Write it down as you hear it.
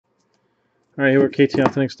Alright, here we're at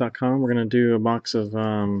KTAuthentics.com. We're going to do a box of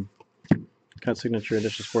cut signature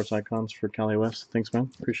edition sports icons for Cali West. Thanks,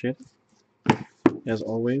 man. Appreciate it. As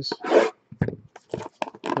always.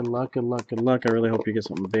 Good luck, good luck, good luck. I really hope you get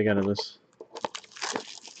something big out of this.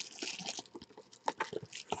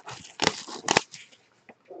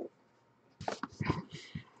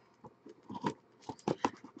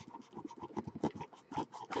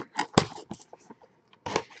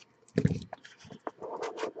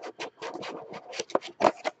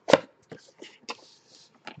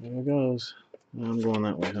 There it goes. I'm going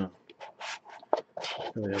that way, huh?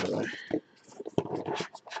 Go the other way.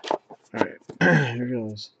 Alright, here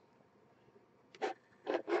goes.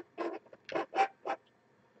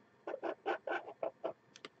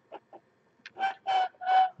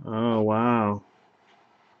 Oh, wow.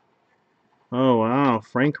 Oh, wow.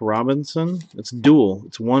 Frank Robinson. It's dual.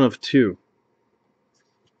 It's one of two.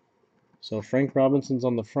 So Frank Robinson's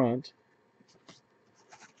on the front.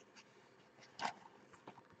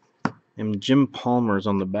 And Jim Palmer's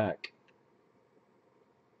on the back.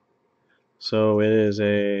 So it is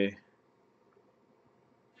a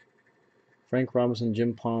Frank Robinson,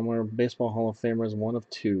 Jim Palmer, Baseball Hall of Famers, one of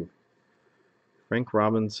two. Frank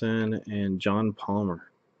Robinson and John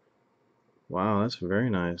Palmer. Wow, that's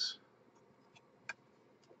very nice.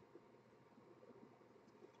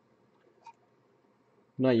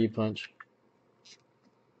 Not you, Punch.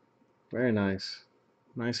 Very nice.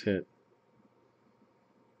 Nice hit.